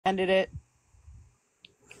ended it.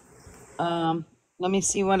 Let me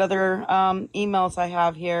see what other emails I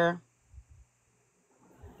have here.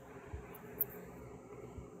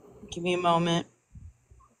 Give me a moment.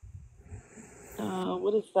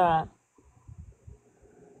 What is that?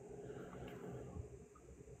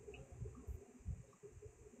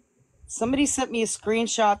 Somebody sent me a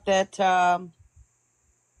screenshot that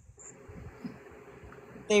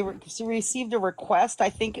they received a request. I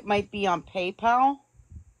think it might be on PayPal.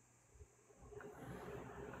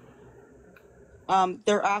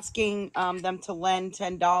 They're asking them to lend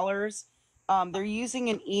 $10. They're using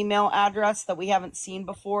an email address that we haven't seen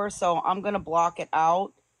before, so I'm going to block it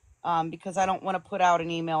out because I don't want to put out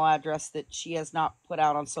an email address that she has not put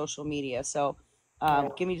out on social media. So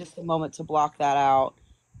give me just a moment to block that out.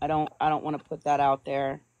 I don't want to put that out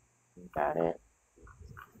there. You got it.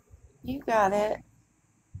 You got it.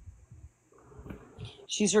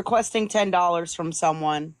 She's requesting $10 from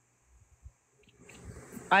someone.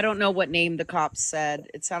 I don't know what name the cops said.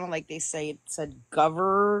 It sounded like it said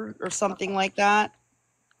Gover or something like that.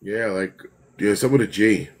 Yeah, someone with a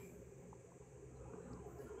G.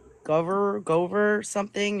 Gover,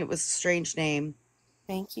 something. It was a strange name.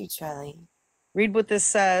 Thank you, Charlie. Read what this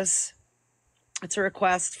says. It's a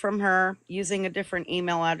request from her using a different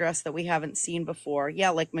email address that we haven't seen before. Yeah,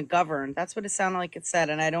 like McGovern. That's what it sounded like it said.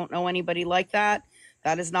 And I don't know anybody like that.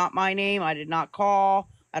 That is not my name. I did not call.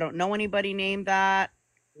 I don't know anybody named that.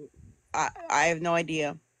 I have no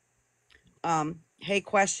idea. Hey,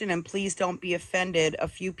 question, and please don't be offended. A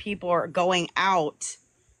few people are going out,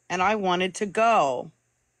 and I wanted to go.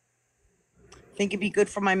 Think it'd be good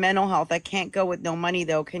for my mental health. I can't go with no money,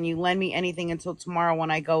 though. Can you lend me anything until tomorrow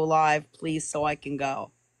when I go live, please, so I can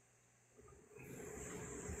go?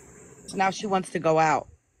 So now she wants to go out.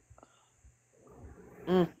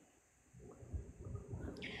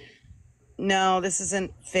 No, this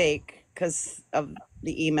isn't fake because of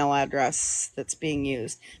the email address that's being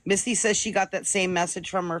used. Misty says she got that same message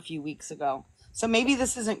from her a few weeks ago. So maybe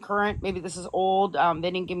this isn't current. Maybe this is old. They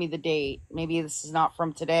didn't give me the date. Maybe this is not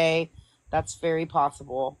from today. That's very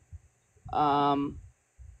possible. Very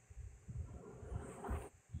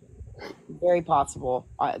possible.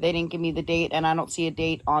 They didn't give me the date, and I don't see a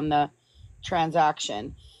date on the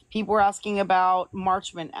transaction. People were asking about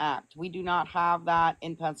Marchman Act. We do not have that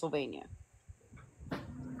in Pennsylvania.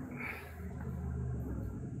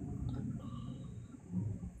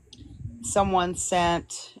 Someone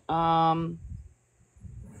sent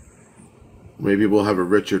Maybe we'll have a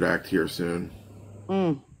Richard Act here soon.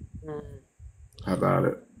 mm, How about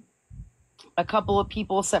it? a couple of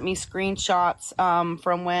people sent me screenshots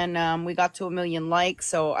from when we got to 1 million likes,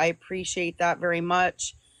 so I appreciate that very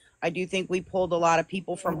much. I do think we pulled a lot of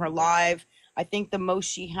people from her live. I think the most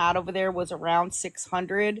she had over there was around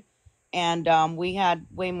 600, and we had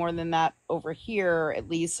way more than that over here, at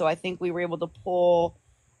least. So I think we were able to pull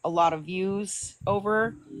a lot of views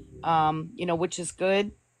over, which is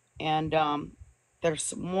good. And there's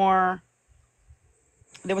some more.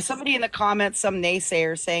 There was somebody in the comments, some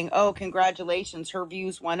naysayers saying, "Oh, congratulations, her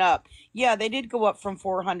views went up." Yeah, they did go up from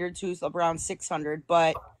 400 to around 600,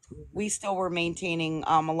 but we still were maintaining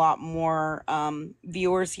a lot more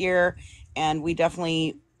viewers here, and we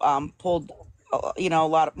definitely pulled a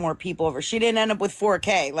lot more people over. She didn't end up with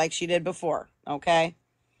 4K like she did before. Okay.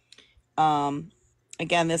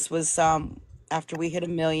 Again, this was after we hit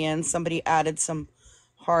 1 million. Somebody added some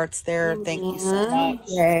hearts there. Thank you so much.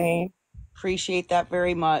 Yay. Appreciate that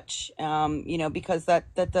very much. Because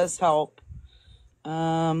that does help.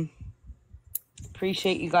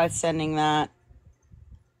 Appreciate you guys sending that.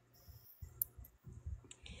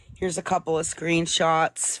 Here's a couple of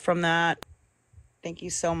screenshots from that. Thank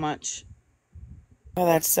you so much. Oh,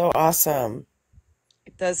 that's so awesome.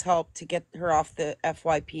 It does help to get her off the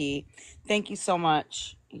FYP. Thank you so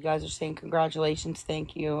much. You guys are saying congratulations.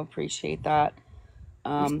 Thank you. Appreciate that.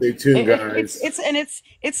 Stay tuned, guys.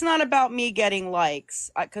 It's not about me getting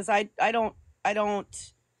likes because I don't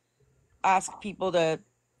ask people to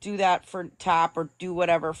do that for tap or do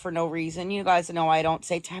whatever for no reason. You guys know I don't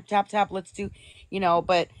say tap tap tap. Let's do,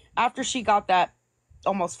 But after she got that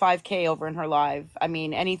almost 5K over in her live, I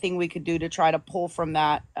mean, anything we could do to try to pull from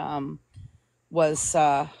that was,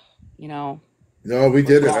 No, we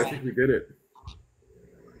did it. I think we did it.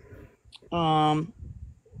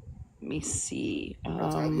 Let me see.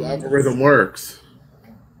 That's how the algorithm works.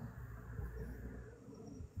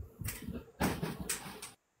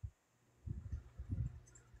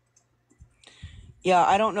 Yeah,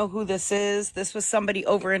 I don't know who this is. This was somebody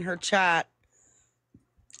over in her chat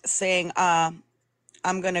saying, I'm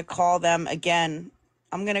going to call them again.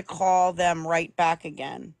 I'm going to call them right back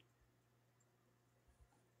again.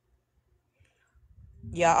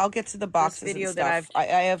 Yeah, I'll get to the boxes video and that stuff.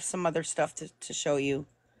 I've- I have some other stuff to show you.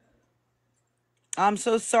 I'm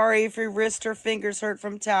so sorry if your wrist or fingers hurt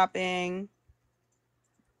from tapping.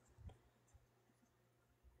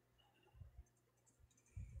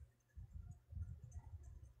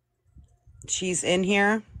 She's in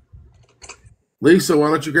here. Lisa, why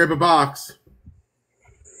don't you grab a box?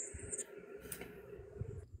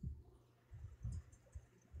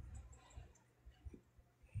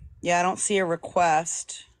 Yeah, I don't see a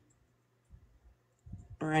request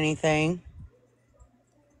or anything.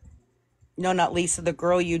 No, not Lisa, the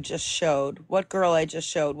girl you just showed. What girl I just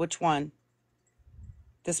showed? Which one?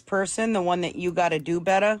 This person, the one that you got to do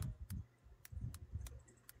better?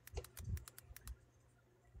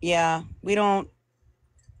 Yeah, we don't.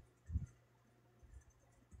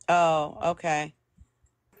 Oh, okay.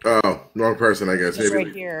 Oh, wrong person, I guess. It's Maybe.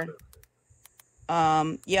 right here.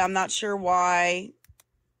 Yeah, I'm not sure why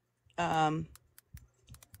the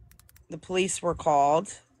police were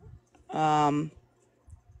called.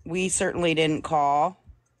 We certainly didn't call,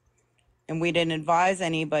 and we didn't advise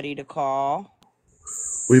anybody to call.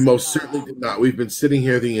 We most certainly did not. We've been sitting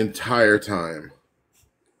here the entire time.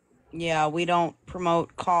 Yeah, we don't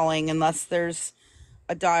promote calling unless there's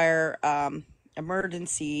a dire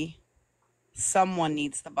emergency. Someone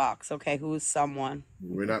needs the box. Okay, who's someone?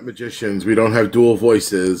 We're not magicians. We don't have dual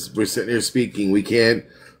voices. We're sitting here speaking. We can't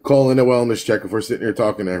call in a wellness check if we're sitting here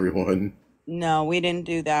talking to everyone. No, we didn't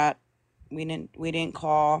do that. We didn't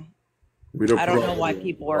call. We don't I don't know why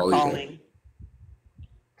people are calling.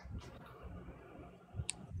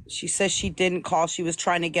 She says she didn't call. She was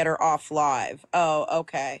trying to get her off live. Oh,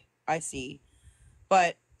 okay. I see.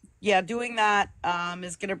 But yeah, doing that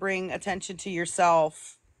is going to bring attention to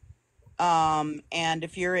yourself. And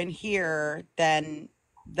if you're in here, then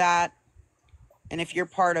that, and if you're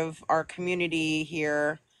part of our community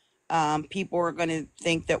here, people are going to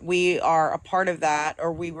think that we are a part of that,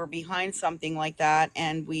 or we were behind something like that,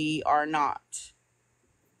 and we are not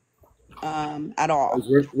at all.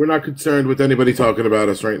 We're not concerned with anybody talking about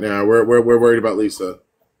us right now. We're worried about Lisa.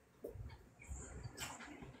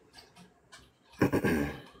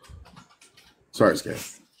 Sorry, Scan.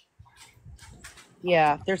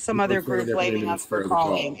 Yeah, there's some other group blaming us for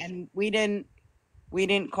calling, call. and we didn't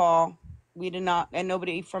call. We did not, and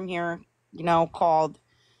nobody from here, called.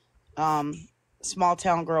 Small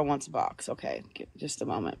town girl wants a box. Okay, just a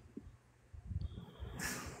moment.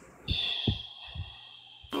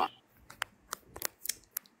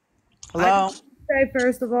 Hello? Say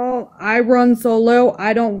first of all, I run solo.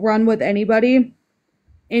 I don't run with anybody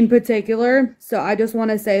in particular. So I just want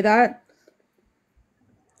to say that.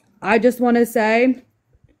 I just want to say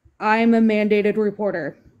I am a mandated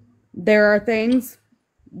reporter. There are things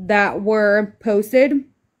that were posted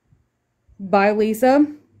by Lisa.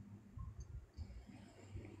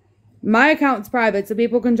 My account's private, so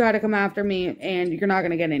people can try to come after me and you're not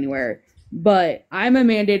going to get anywhere. But I'm a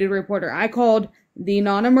mandated reporter. I called the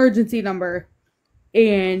non-emergency number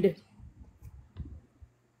and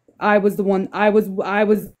I was the one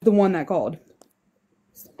that called.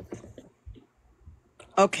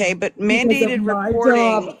 Okay, but mandated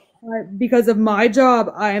reporting. Because of my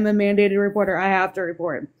job, I am a mandated reporter. I have to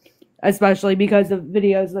report, especially because of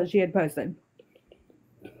videos that she had posted.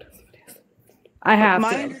 I have to.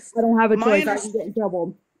 I don't have a choice. I can get in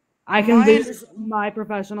trouble. I can lose my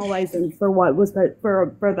professional license for what was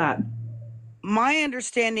for that. My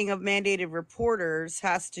understanding of mandated reporters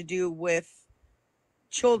has to do with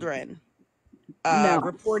children. No,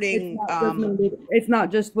 reporting. It's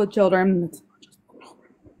not just with children,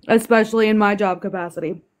 especially in my job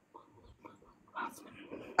capacity.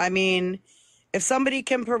 I mean, if somebody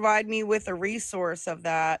can provide me with a resource of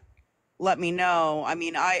that, let me know. I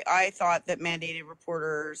mean, I thought that mandated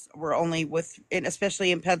reporters were only with, and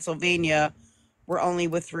especially in Pennsylvania, were only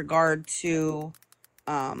with regard to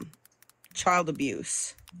child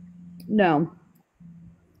abuse. No.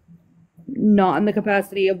 Not in the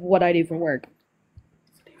capacity of what I do for work.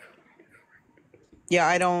 Yeah,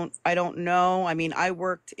 I don't know. I mean, I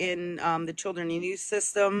worked in the children and youth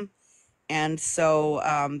system, and so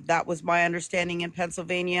that was my understanding in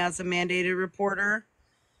Pennsylvania as a mandated reporter.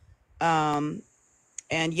 And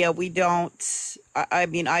yeah, we don't. I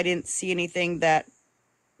mean, I didn't see anything that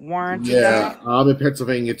warranted that. I'm in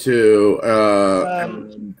Pennsylvania too.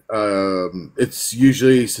 It's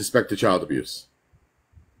usually suspected child abuse.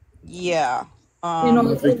 Yeah. In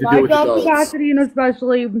my job capacity, and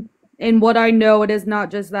especially in what I know, it is not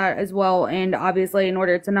just that as well. And obviously, in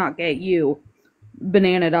order to not get you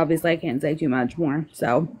bananaed, obviously, I can't say too much more.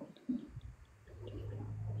 So,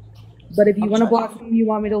 but if you want to block me, you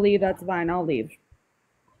want me to leave, that's fine. I'll leave.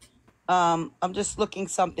 I'm just looking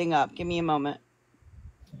something up. Give me a moment.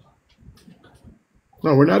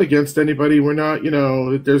 No, we're not against anybody. We're not,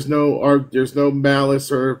 there's no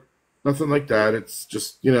malice or nothing like that. It's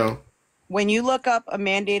just, When you look up a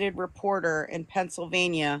mandated reporter in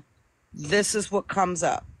Pennsylvania, this is what comes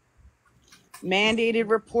up. Mandated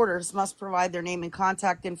reporters must provide their name and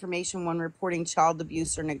contact information when reporting child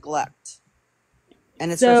abuse or neglect.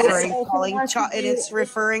 And it's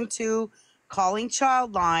referring to calling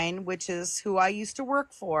Childline, which is who I used to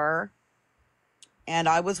work for. And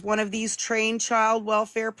I was one of these trained child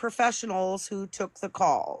welfare professionals who took the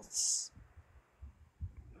calls.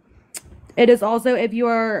 It is also if you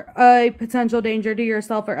are a potential danger to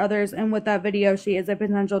yourself or others, and with that video, she is a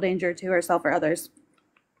potential danger to herself or others.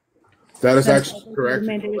 That is actually correct.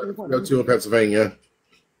 Go to in Pennsylvania.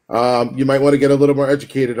 You might want to get a little more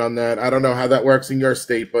educated on that. I don't know how that works in your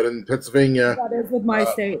state, but in Pennsylvania, that is with my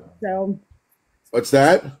state. So, what's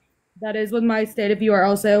that? That is with my state. If you are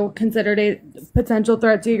also considered a potential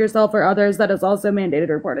threat to yourself or others, that is also mandated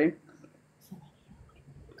reporting.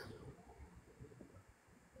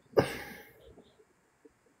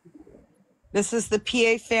 This is the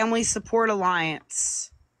PA Family Support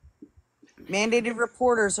Alliance. Mandated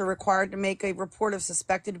reporters are required to make a report of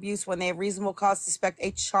suspected abuse when they have reasonable cause to suspect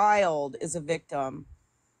a child is a victim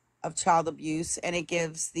of child abuse, and it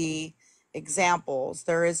gives the examples.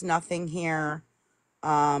 There is nothing here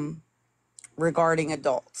regarding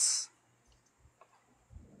adults.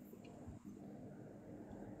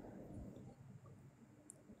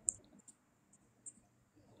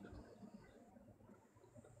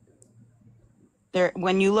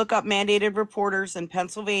 When you look up mandated reporters in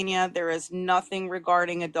Pennsylvania, there is nothing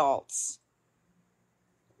regarding adults.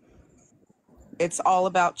 It's all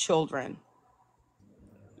about children.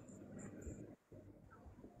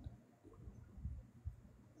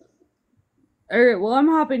 All right, well, I'm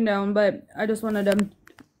hopping down, but I just wanted to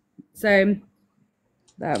say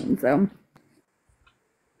that. So,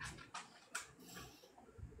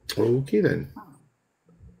 Okay then.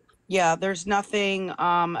 Yeah, there's nothing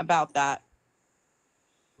about that.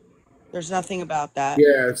 There's nothing about that.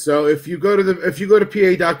 Yeah, so if you go to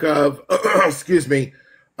pa.gov, excuse me,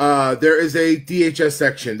 there is a DHS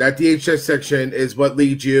section. That DHS section is what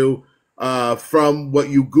leads you from what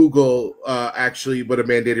you Google actually what a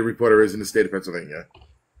mandated reporter is in the state of Pennsylvania.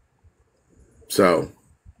 So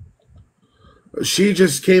she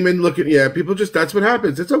just came in looking. Yeah, people just that's what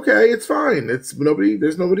happens. It's okay. It's fine. It's nobody.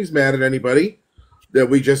 There's nobody's mad at anybody. That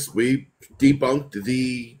we debunked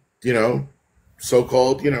the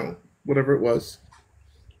so-called whatever it was.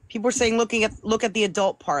 People are saying look at the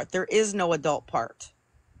adult part. There is no adult part.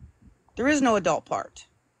 There is no adult part.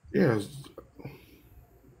 Yeah.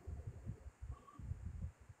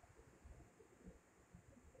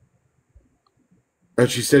 And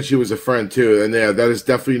she said she was a friend too, and yeah, that is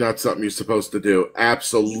definitely not something you're supposed to do.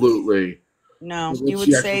 Absolutely. No, you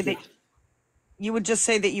would say that. You would just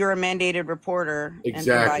say that you're a mandated reporter.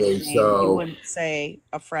 Exactly. And so you wouldn't say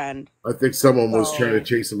a friend. I think someone was trying to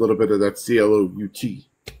chase a little bit of that CLOUT,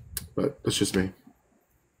 but that's just me.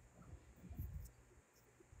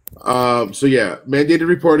 So yeah, mandated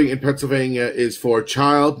reporting in Pennsylvania is for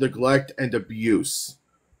child neglect and abuse.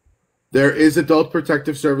 There is adult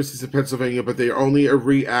protective services in Pennsylvania, but they are only a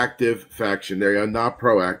reactive faction. They are not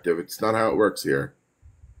proactive. It's not how it works here.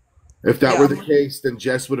 If that were the case, then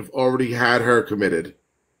Jess would have already had her committed.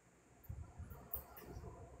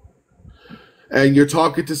 And you're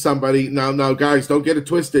talking to somebody now, guys, don't get it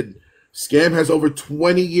twisted. Scam has over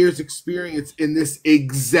 20 years experience in this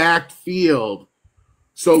exact field.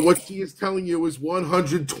 So what she is telling you is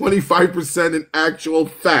 125% an actual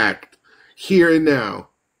fact here and now.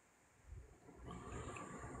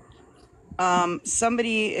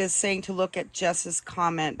 Somebody is saying to look at Jess's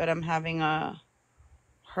comment, but I'm having a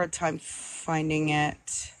hard time finding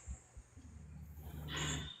it.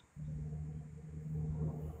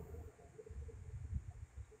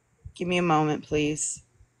 Give me a moment, please.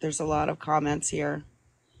 There's a lot of comments here.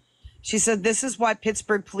 She said, this is why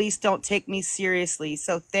Pittsburgh police don't take me seriously.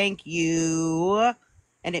 So thank you.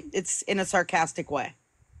 And it's in a sarcastic way.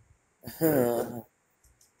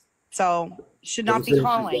 So should not be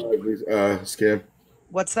calling. Scam.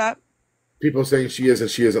 What's that? People saying she is and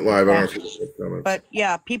she isn't live. Yeah. But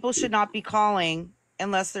yeah, people should not be calling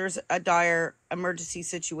unless there's a dire emergency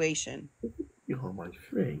situation. You're my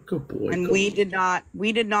friend. Good boy. And we did not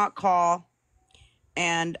call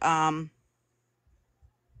and at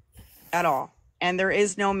all. And there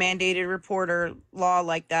is no mandated reporter law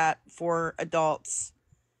like that for adults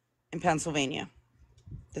in Pennsylvania.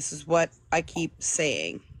 This is what I keep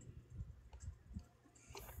saying.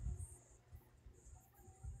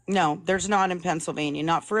 No, there's not in Pennsylvania,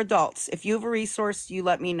 not for adults. If you have a resource, you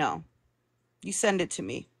let me know. You send it to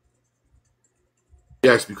me.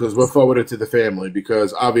 Yes, because we'll forward it to the family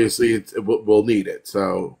because obviously we'll need it.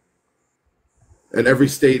 So, and every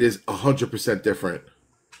state is 100% different.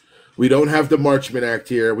 We don't have the Marchman Act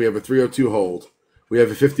here. We have a 302 hold. We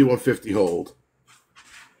have a 5150 hold.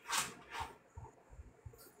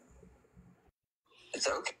 It's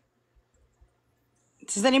okay.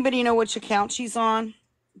 Does anybody know which account she's on?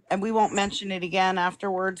 And we won't mention it again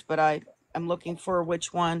afterwards, but I'm looking for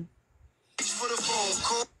which one.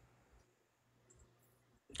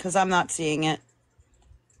 Because I'm not seeing it.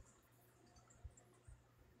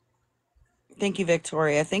 Thank you,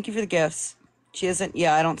 Victoria. Thank you for the gifts. She isn't.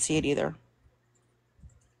 Yeah, I don't see it either.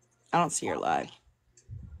 I don't see her live.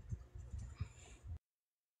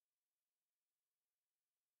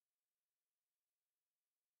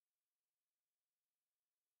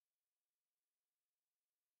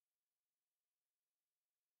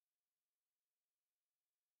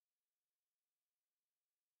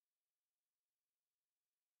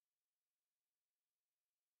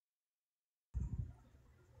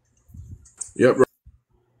 Yep.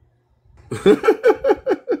 I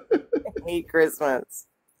hate Christmas.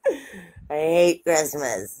 I hate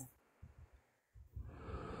Christmas.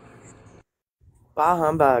 Bah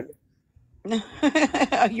humbug.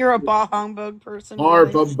 You're a bah humbug person, Our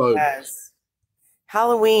really? bumbug. Yes.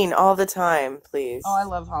 Halloween all the time, please. Oh, I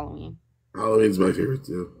love Halloween. Halloween's my favorite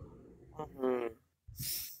too. Mm-hmm.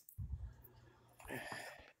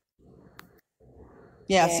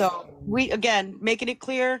 Yeah, so we, again, making it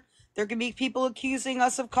clear, there can be people accusing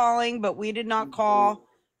us of calling, but we did not call.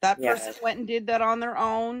 That person Yes. went and did that on their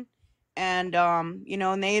own. And, you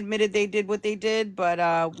know, and they admitted they did what they did,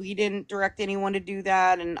 but we didn't direct anyone to do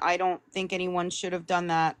that. And I don't think anyone should have done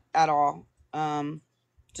that at all.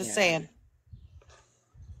 Just saying.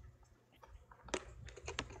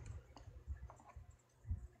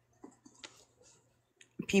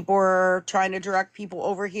 People are trying to direct people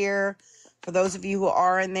over here. For those of you who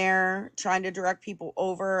are in there trying to direct people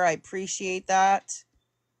over, I appreciate that.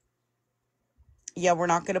 Yeah, we're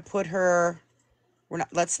not going to put her,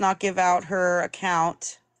 let's not give out her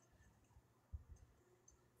account.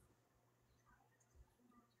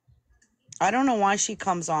 I don't know why she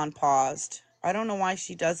comes on paused. I don't know why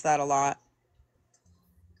she does that a lot.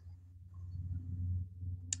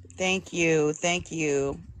 Thank you. Thank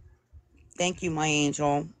you. Thank you, my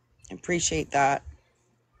angel. I appreciate that.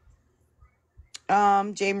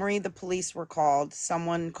 J. Marie, the police were called.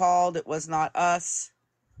 Someone called. It was not us.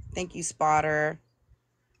 Thank you, Spotter.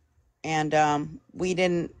 And we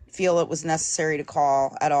didn't feel it was necessary to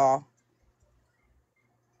call at all.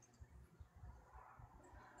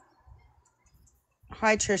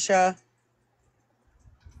 Hi, Trisha.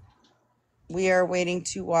 We are waiting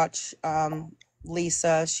to watch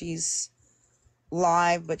Lisa. She's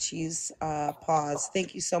live, but she's paused.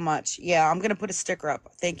 Thank you so much. Yeah, I'm gonna put a sticker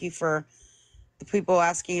up. Thank you for the people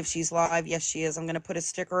asking if she's live. Yes, she is. I'm gonna put a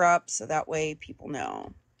sticker up so that way people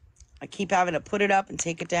know. I keep having to put it up and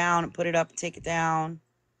take it down and put it up and take it down.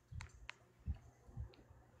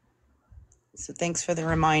 So thanks for the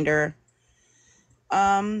reminder.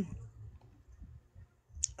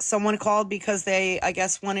 Someone called because they, I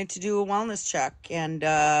guess, wanted to do a wellness check, and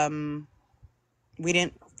we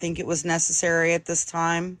didn't think it was necessary at this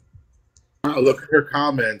time. Wow, look at her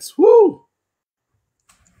comments. Woo!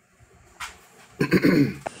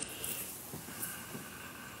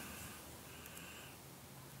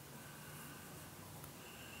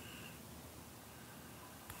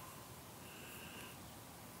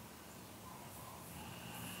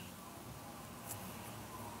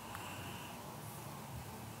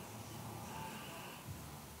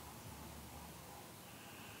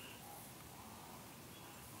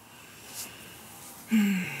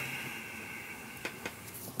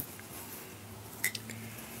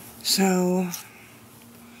 So,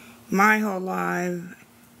 my whole life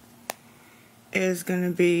is going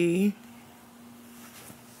to be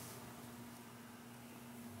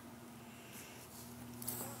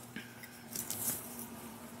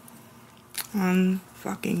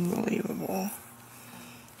unfucking believable.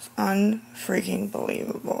 It's unfreaking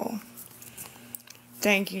believable.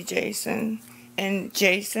 Thank you, Jason. And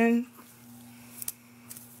Jason,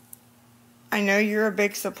 I know you're a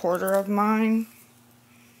big supporter of mine.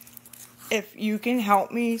 If you can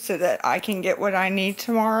help me so that I can get what I need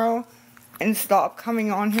tomorrow and stop coming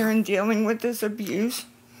on here and dealing with this abuse,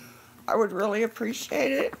 I would really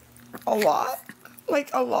appreciate it. A lot.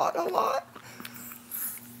 Like a lot.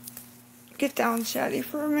 Get down, Shaddy,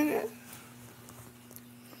 for a minute.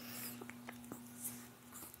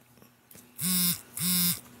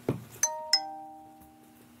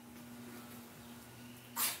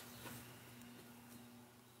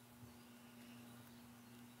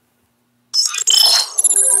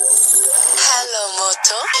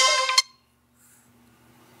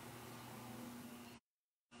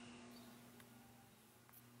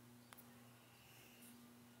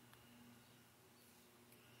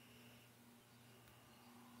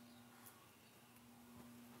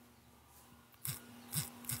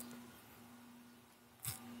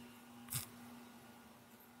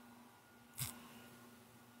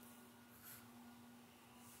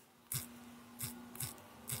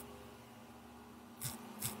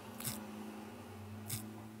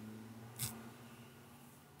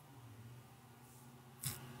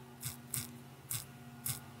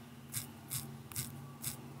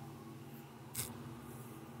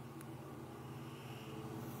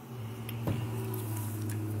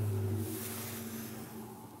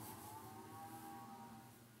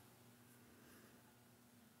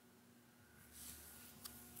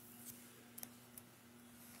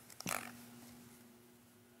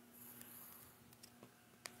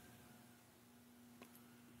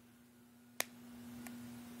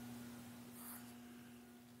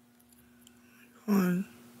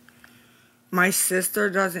 My sister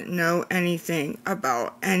doesn't know anything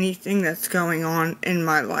about anything that's going on in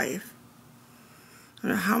my life. I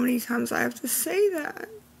don't know how many times I have to say that.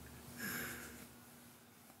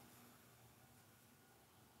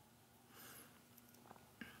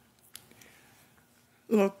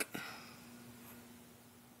 Look,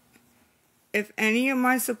 if any of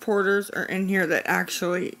my supporters are in here that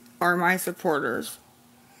actually are my supporters,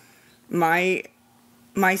 my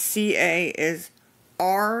CA is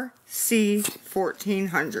RC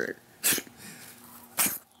 1400.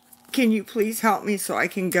 Can you please help me so I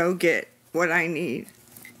can go get what I need?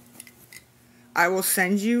 I will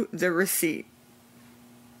send you the receipt.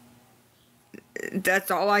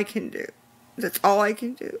 That's all I can do. That's all I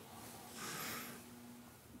can do.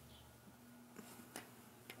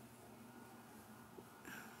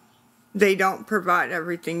 They don't provide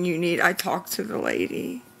everything you need. I talked to the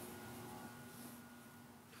lady.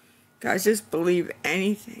 Guys, just believe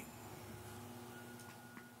anything.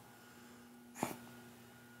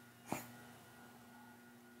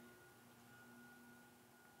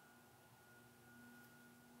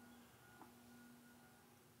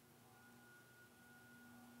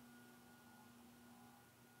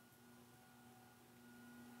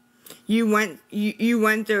 You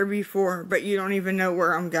went there before, but you don't even know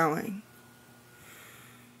where I'm going.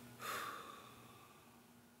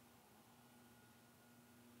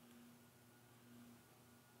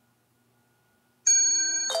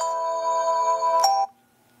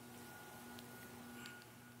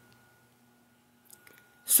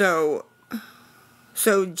 So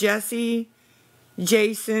Jesse,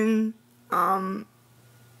 Jason,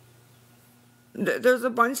 there's a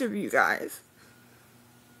bunch of you guys.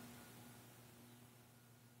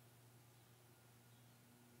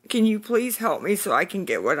 Can you please help me so I can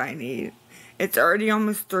get what I need? It's already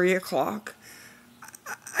almost 3 o'clock.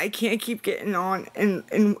 I can't keep getting on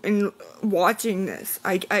and watching this.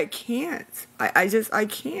 I can't. I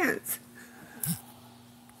can't.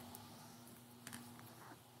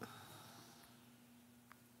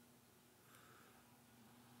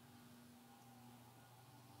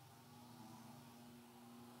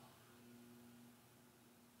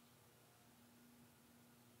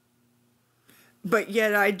 But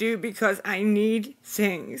yet I do because I need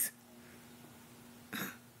things.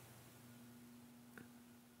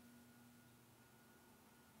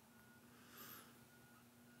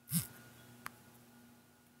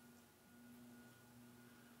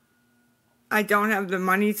 I don't have the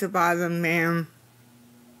money to buy them, ma'am.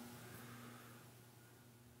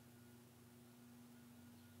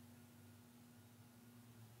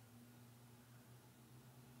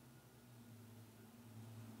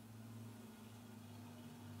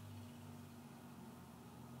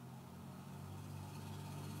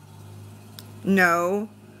 No,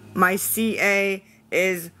 my CA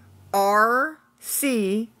is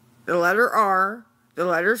RC, the letter R, the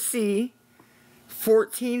letter C,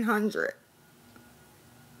 1400.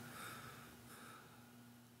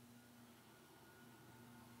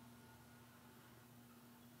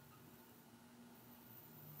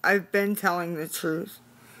 I've been telling the truth.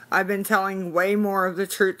 I've been telling way more of the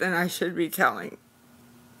truth than I should be telling.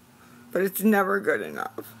 But it's never good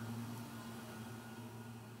enough.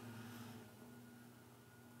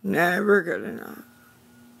 Never good enough.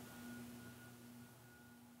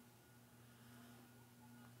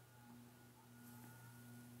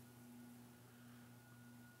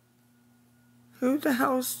 Who the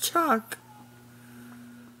hell's Chuck?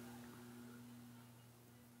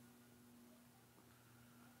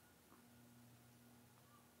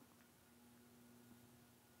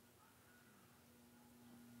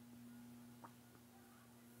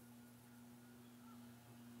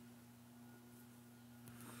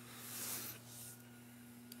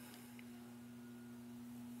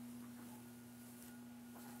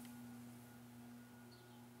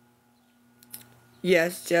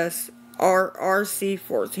 Yes, Jess. RC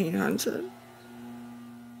 1400.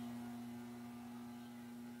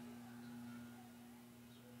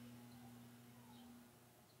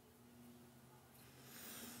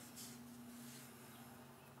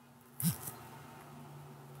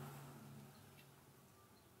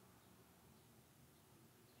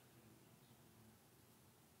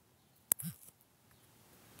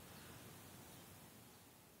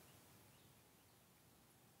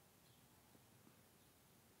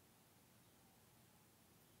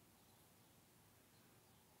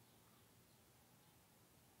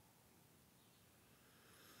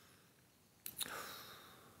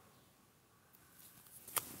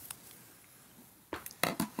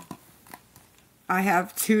 I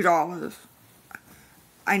have $2.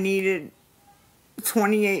 I needed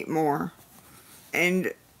 28 more.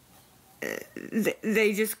 and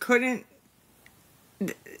they just couldn't.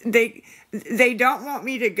 They don't want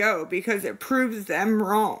me to go because it proves them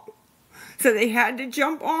wrong. So they had to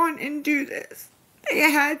jump on and do this. They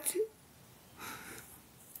had to.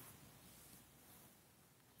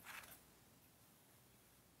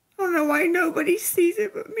 I don't know why nobody sees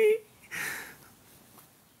it but me.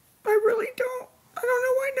 I really don't. I don't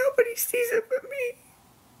know why nobody sees it but me.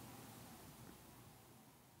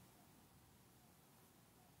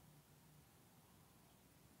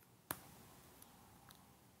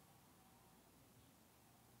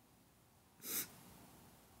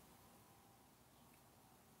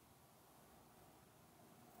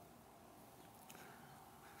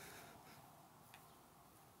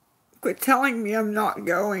 Quit telling me I'm not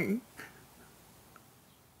going.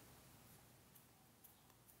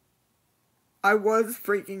 I was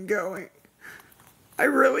freaking going. I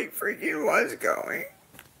really freaking was going.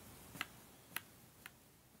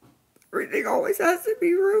 Everything always has to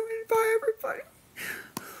be ruined by everybody.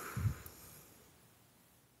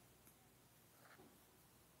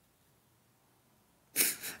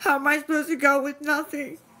 How am I supposed to go with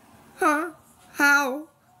nothing? Huh? How?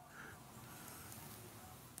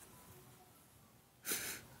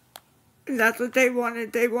 And that's what they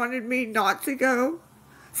wanted. They wanted me not to go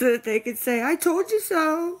so that they could say, I told you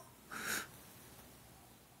so.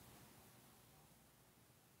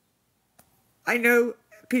 I know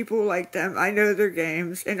people like them. I know their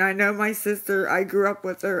games. And I know my sister. I grew up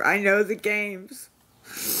with her. I know the games.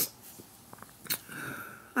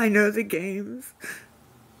 I know the games.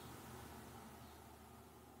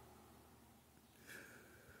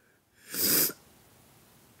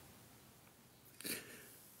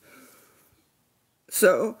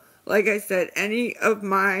 So, like I said, any of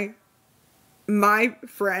my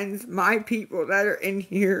friends, my people that are in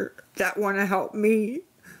here that want to help me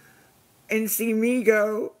and see me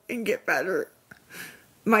go and get better,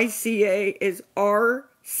 my CA is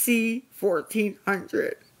RC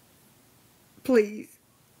 1400. Please.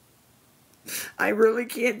 I really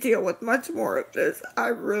can't deal with much more of this. I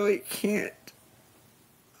really can't.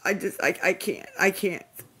 I can't. I can't.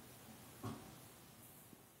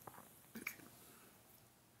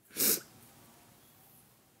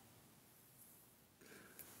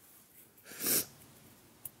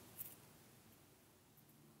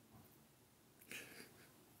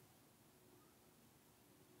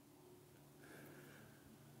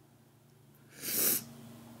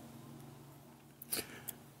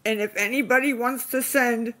 And if anybody wants to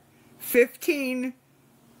send 10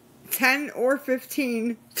 or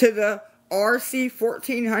 15 to the RC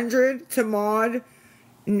 1400 to mod,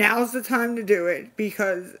 now's the time to do it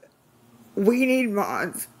because we need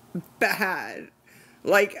mods bad.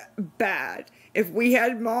 Like, bad. If we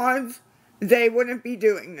had mods, they wouldn't be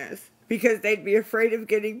doing this because they'd be afraid of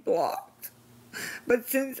getting blocked. But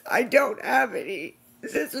since I don't have any,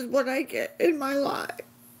 this is what I get in my life.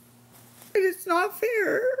 And it's not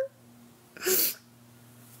fair.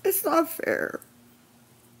 It's not fair.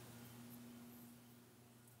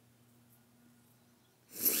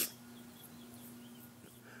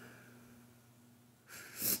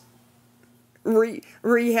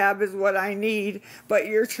 Rehab is what I need, but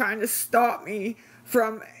you're trying to stop me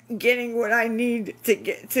from getting what I need to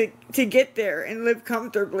get there and live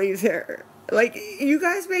comfortably there. Like, you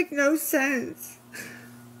guys make no sense.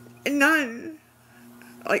 None.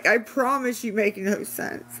 Like, I promise you make no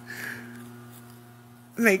sense.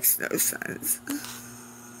 Makes no sense.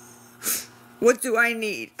 What do I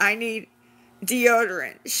need? I need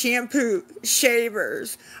deodorant, shampoo,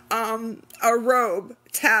 shavers, a robe,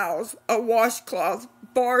 towels, a washcloth,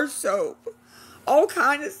 bar soap, all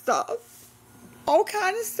kind of stuff. All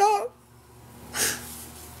kind of stuff.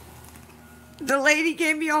 The lady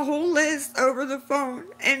gave me a whole list over the phone,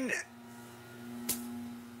 and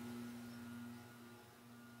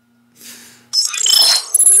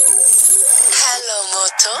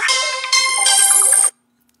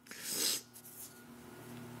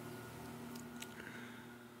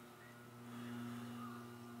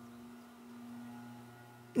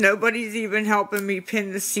nobody's even helping me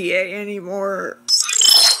pin the CA anymore.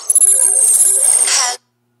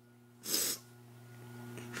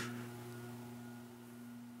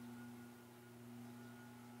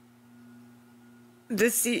 The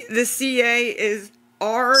CA is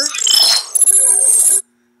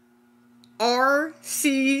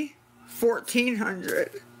RC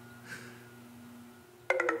 1400.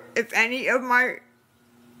 If any of my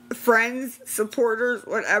friends, supporters,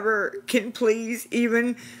 whatever, can please,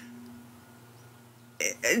 even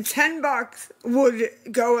 $10 would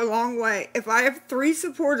go a long way. If I have 3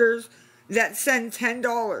 supporters that send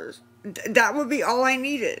 $10, that would be all I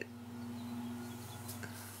needed.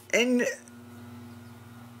 And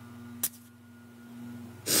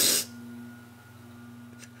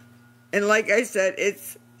like I said,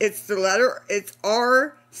 it's the letter, it's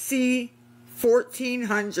RC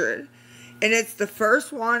 1400, and it's the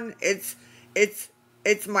first one. It's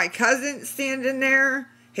my cousin standing there.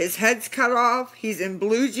 His head's cut off. He's in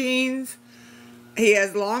blue jeans. He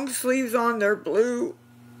has long sleeves on. They're blue.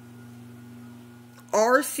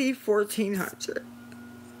 RC 1400.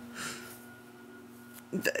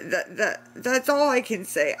 That's all I can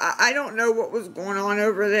say. I don't know what was going on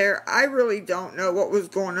over there. I really don't know what was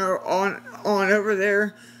going on over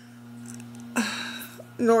there.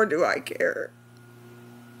 Nor do I care.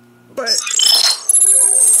 But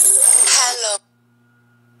hello.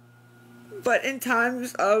 But in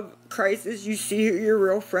times of crisis, you see who your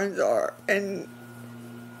real friends are, and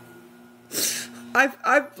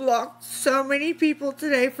I've blocked so many people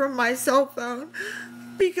today from my cell phone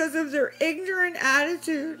because of their ignorant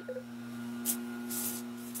attitude.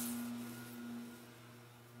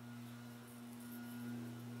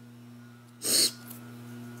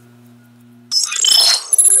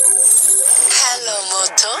 Hello,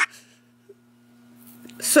 Moto.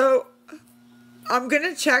 So, I'm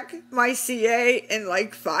gonna check my CA in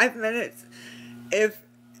like 5 minutes.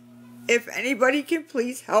 If anybody can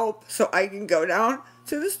please help so I can go down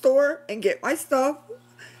to the store and get my stuff.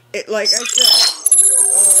 It, like I said.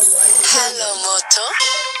 Oh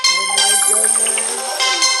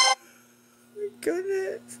my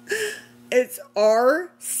goodness. It's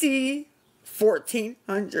RC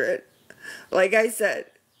 1400. Like I said,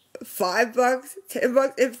 $5,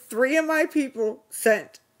 $10. If 3 of my people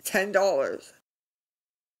sent $10,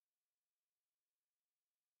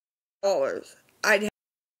 I'd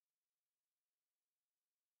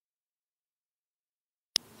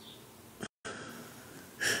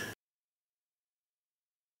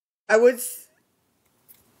I would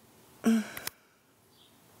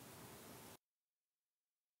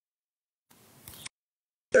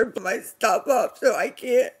put my stuff up so I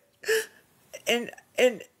can't. And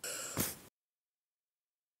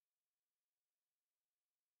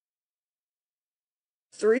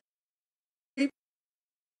 3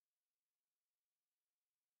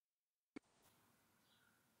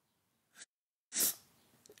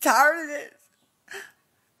 tired of this.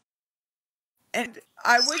 And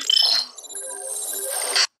I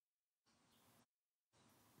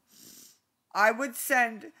would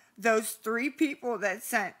send those 3 people that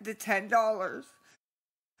sent the $10.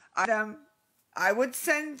 I would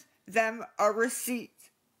send them a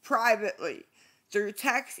receipt privately through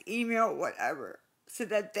text, email, whatever, so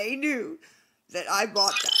that they knew that I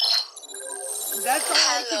bought that. That's all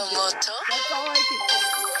I can do. That's all I can do.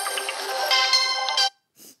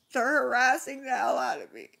 They're harassing the hell out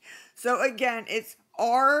of me. So again, it's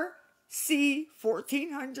RC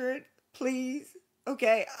 1400. Please.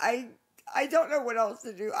 Okay, I don't know what else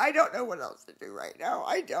to do. I don't know what else to do right now.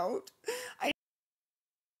 I don't. I